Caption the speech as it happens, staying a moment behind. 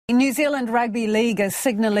New Zealand Rugby League is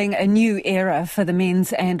signalling a new era for the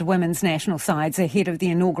men's and women's national sides ahead of the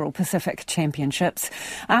inaugural Pacific Championships.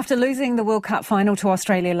 After losing the World Cup final to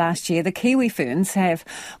Australia last year, the Kiwi Ferns have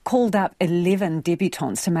called up 11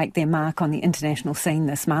 debutants to make their mark on the international scene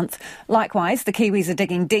this month. Likewise, the Kiwis are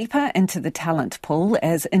digging deeper into the talent pool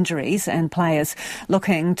as injuries and players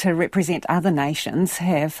looking to represent other nations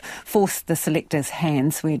have forced the selectors'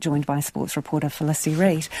 hands. We're joined by sports reporter Felicity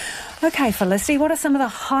Reid. OK, Felicity, what are some of the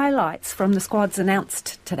highlights from the squads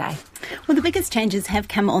announced today? Well, the biggest changes have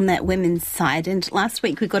come on that women's side, and last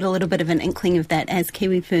week we got a little bit of an inkling of that as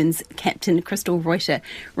Kiwi Ferns captain Crystal Reuter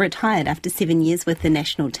retired after 7 years with the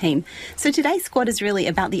national team. So today's squad is really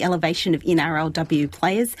about the elevation of NRLW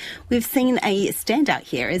players. We've seen a standout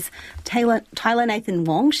here is Tyler Nathan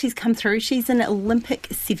Wong. She's come through. She's an Olympic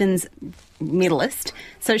sevens medalist.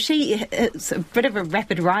 So it's a bit of a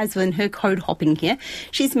rapid rise in her code hopping here.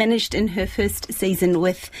 She's managed in her first season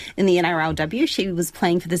in the NRLW. She was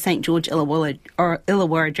playing for the St George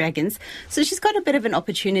Illawarra Dragons. So she's got a bit of an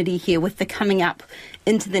opportunity here with the coming up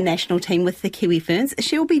into the national team with the Kiwi Ferns.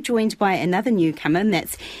 She'll be joined by another newcomer, and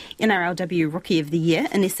that's NRLW Rookie of the Year,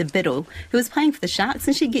 Inessa Biddle, who was playing for the Sharks,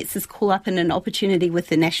 and she gets this call up and an opportunity with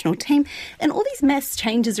the national team. And all these mass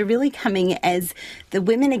changes are really coming as the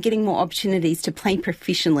women are getting more opportunities to play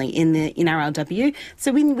professionally in the NRLW.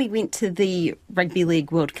 So when we went to the Rugby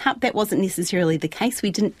League World Cup, that wasn't necessarily the case.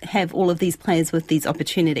 We didn't have all of these players with these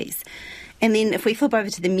opportunities. And then if we flip over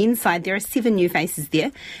to the men's side, there are 7 new faces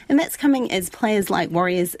there. And that's coming as players like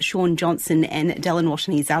Warriors Sean Johnson and Dylan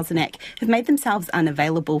Washington-Zalzenak have made themselves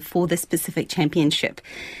unavailable for this Pacific Championship.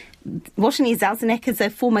 Washington-Zalzenak is a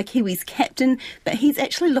former Kiwis captain, but he's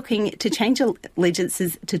actually looking to change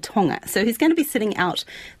allegiances to Tonga. So he's going to be sitting out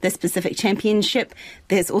this Pacific Championship.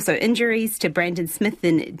 There's also injuries to Brandon Smith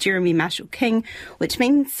and Jeremy Marshall-King, which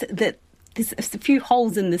means that there's a few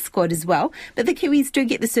holes in the squad as well. But the Kiwis do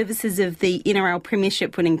get the services of the NRL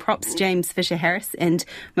Premiership winning props, James Fisher-Harris and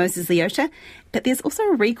Moses Leota. But there's also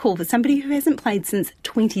a recall for somebody who hasn't played since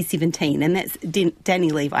 2017, and that's Danny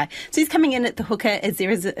Levi. So he's coming in at the hooker as there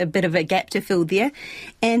is a bit of a gap to fill there.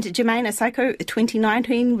 And Jermaine Osako,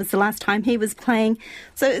 2019 was the last time he was playing.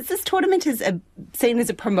 So this tournament is seen as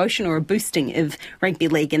a promotion or a boosting of rugby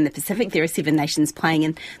league in the Pacific. There are 7 nations playing,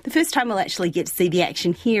 and the first time we'll actually get to see the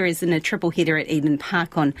action here is in a triple header at Eden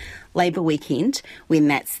Park on Labour weekend, when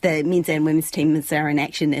that's the men's and women's teams are in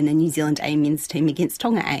action in a New Zealand A men's team against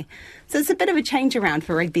Tonga A. So it's a bit of a change around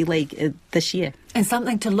for Rugby League this year. And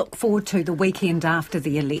something to look forward to the weekend after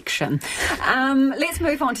the election. Let's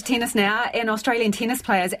move on to tennis now. An Australian tennis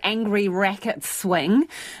player's angry racket swing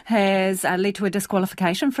has led to a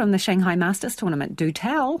disqualification from the Shanghai Masters tournament. Do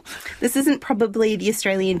tell. This isn't probably the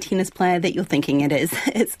Australian tennis player that you're thinking it is.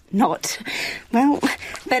 It's not. Well,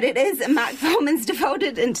 but it is. Mark Volman's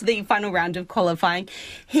defaulted into the final round of qualifying.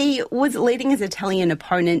 He was leading his Italian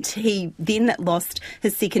opponent. He then lost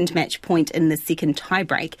his second match point in the second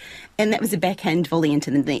tiebreak, and that was a backhand volley into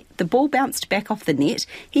the net. The ball bounced back off the net.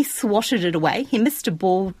 He swatted it away. He missed a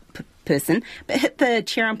ball person, but hit the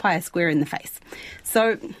chair umpire square in the face.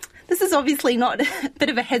 So this is obviously not a bit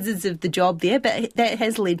of a hazards of the job there, but that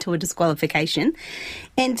has led to a disqualification.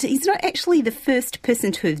 And he's not actually the first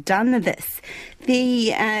person to have done this.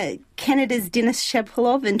 The Canada's Denis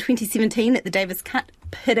Shapovalov in 2017 at the Davis Cup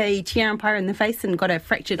hit a chair umpire in the face and got a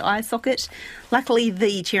fractured eye socket. Luckily,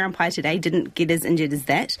 the chair umpire today didn't get as injured as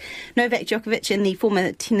that. Novak Djokovic and the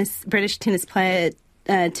former British tennis player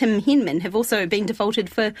Tim Henman have also been defaulted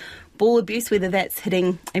for ball abuse, whether that's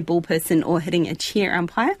hitting a ball person or hitting a chair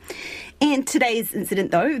umpire. And today's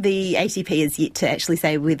incident, though, the ATP is yet to actually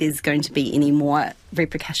say whether there's going to be any more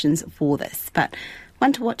repercussions for this. But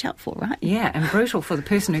one to watch out for, right? Yeah, and brutal for the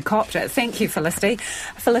person who copped it. Thank you, Felicity.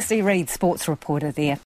 Felicity Reid, sports reporter there.